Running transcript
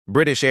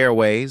British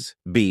Airways,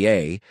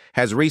 BA,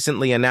 has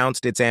recently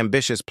announced its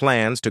ambitious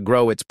plans to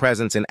grow its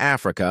presence in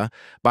Africa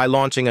by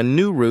launching a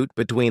new route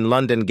between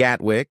London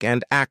Gatwick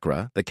and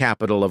Accra, the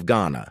capital of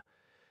Ghana.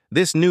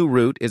 This new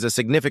route is a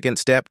significant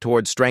step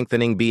towards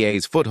strengthening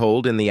BA's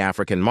foothold in the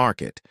African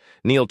market.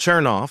 Neil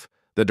Chernoff,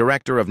 the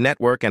Director of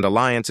Network and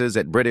Alliances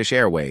at British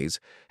Airways,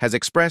 has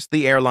expressed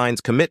the airline's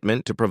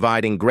commitment to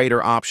providing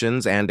greater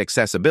options and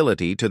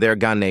accessibility to their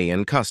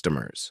Ghanaian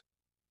customers.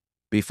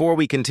 Before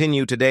we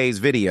continue today's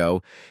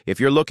video, if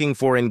you're looking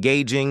for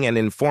engaging and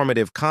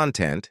informative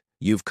content,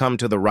 you've come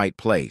to the right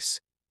place.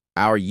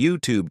 Our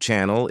YouTube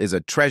channel is a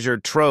treasure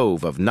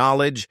trove of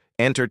knowledge,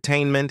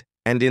 entertainment,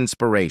 and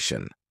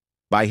inspiration.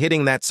 By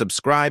hitting that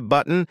subscribe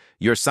button,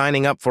 you're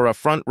signing up for a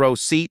front row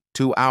seat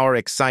to our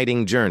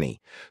exciting journey.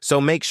 So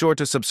make sure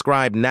to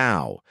subscribe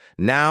now.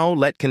 Now,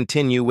 let's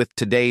continue with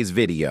today's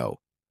video.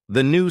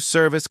 The new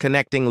service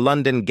connecting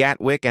London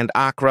Gatwick and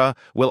Accra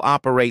will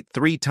operate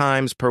 3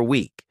 times per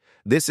week.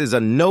 This is a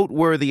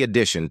noteworthy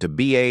addition to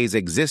BA's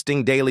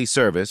existing daily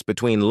service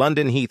between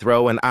London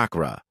Heathrow and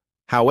Accra.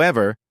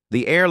 However,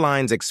 the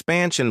airline's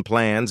expansion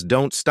plans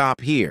don't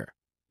stop here.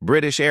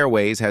 British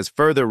Airways has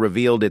further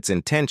revealed its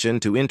intention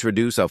to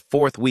introduce a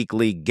 4th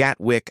weekly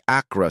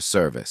Gatwick-Accra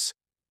service,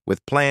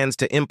 with plans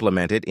to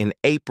implement it in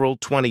April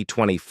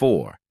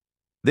 2024.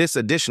 This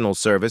additional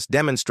service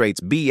demonstrates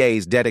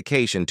BA's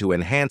dedication to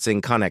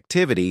enhancing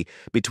connectivity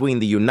between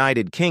the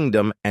United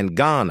Kingdom and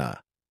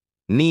Ghana.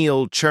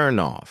 Neil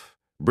Chernoff,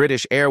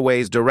 British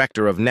Airways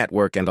Director of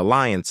Network and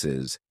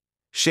Alliances,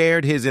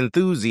 shared his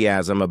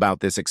enthusiasm about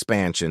this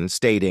expansion,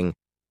 stating,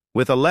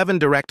 "With 11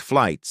 direct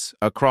flights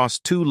across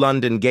 2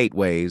 London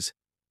gateways,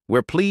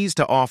 we're pleased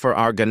to offer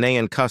our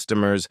Ghanaian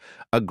customers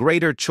a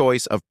greater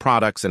choice of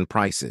products and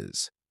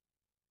prices."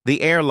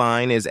 The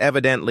airline is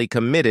evidently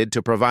committed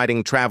to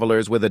providing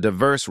travelers with a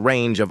diverse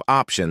range of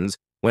options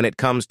when it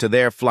comes to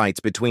their flights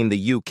between the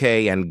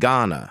UK and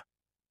Ghana.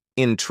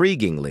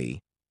 Intriguingly,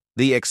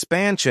 the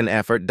expansion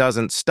effort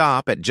doesn't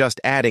stop at just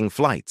adding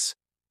flights.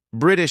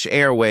 British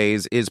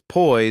Airways is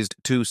poised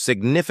to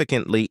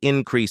significantly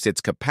increase its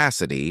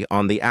capacity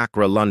on the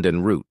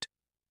Accra-London route.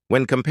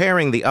 When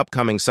comparing the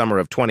upcoming summer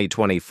of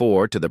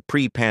 2024 to the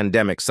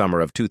pre-pandemic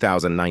summer of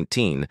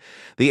 2019,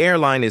 the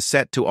airline is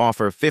set to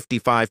offer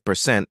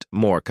 55%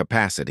 more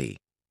capacity.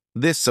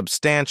 This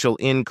substantial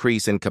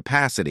increase in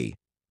capacity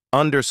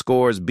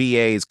underscores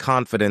BA's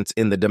confidence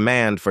in the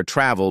demand for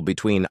travel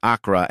between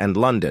Accra and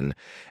London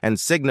and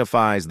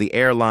signifies the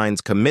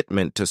airline's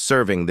commitment to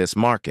serving this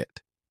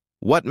market.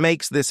 What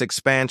makes this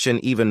expansion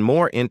even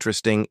more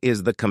interesting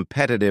is the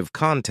competitive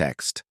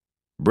context.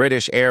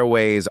 British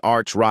Airways'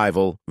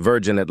 arch-rival,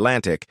 Virgin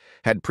Atlantic,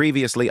 had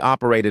previously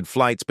operated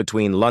flights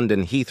between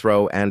London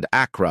Heathrow and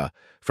Accra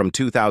from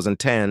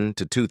 2010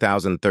 to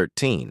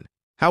 2013.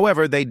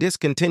 However, they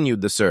discontinued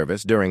the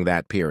service during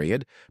that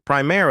period,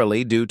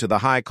 primarily due to the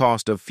high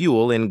cost of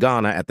fuel in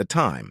Ghana at the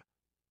time.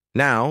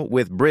 Now,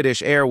 with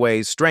British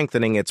Airways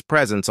strengthening its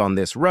presence on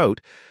this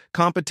route,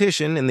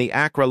 competition in the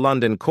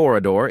Accra-London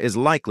corridor is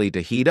likely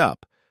to heat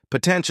up,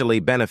 potentially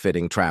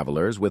benefiting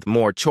travelers with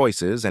more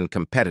choices and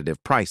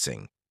competitive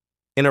pricing.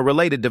 In a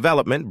related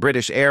development,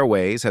 British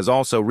Airways has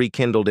also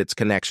rekindled its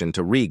connection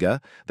to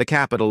Riga, the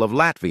capital of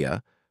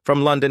Latvia,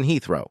 from London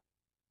Heathrow.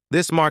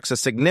 This marks a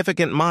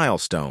significant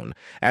milestone,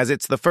 as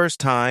it's the first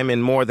time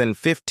in more than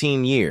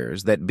 15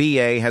 years that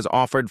BA has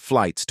offered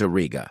flights to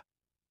Riga.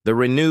 The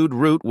renewed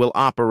route will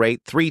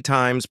operate 3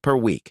 times per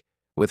week,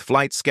 with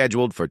flights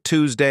scheduled for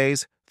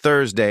Tuesdays,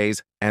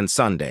 Thursdays, and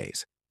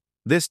Sundays.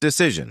 This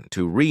decision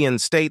to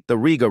reinstate the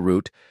Riga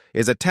route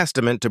is a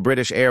testament to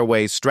British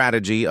Airways'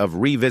 strategy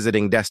of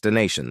revisiting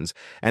destinations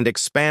and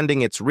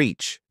expanding its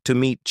reach to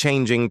meet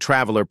changing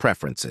traveler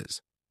preferences.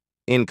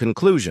 In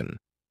conclusion,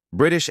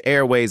 British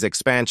Airways'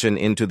 expansion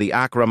into the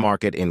Accra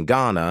market in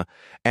Ghana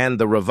and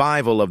the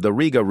revival of the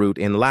Riga route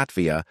in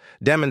Latvia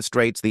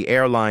demonstrates the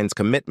airline's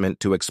commitment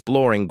to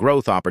exploring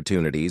growth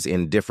opportunities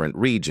in different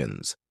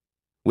regions.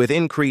 With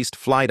increased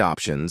flight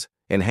options,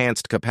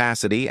 enhanced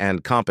capacity,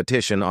 and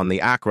competition on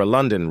the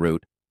Accra-London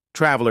route,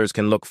 travelers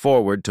can look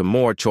forward to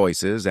more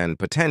choices and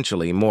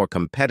potentially more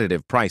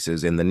competitive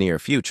prices in the near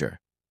future.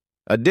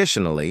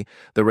 Additionally,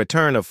 the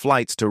return of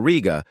flights to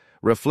Riga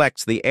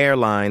reflects the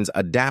airline's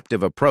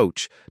adaptive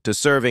approach to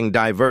serving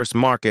diverse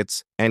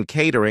markets and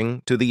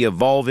catering to the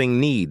evolving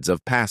needs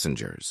of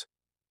passengers.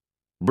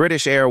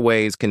 British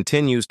Airways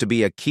continues to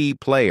be a key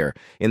player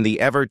in the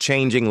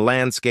ever-changing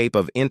landscape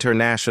of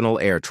international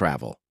air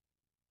travel.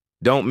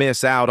 Don't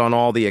miss out on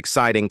all the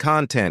exciting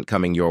content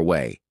coming your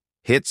way.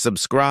 Hit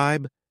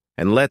subscribe,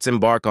 and let's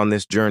embark on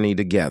this journey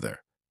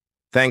together.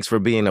 Thanks for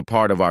being a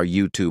part of our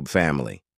YouTube family.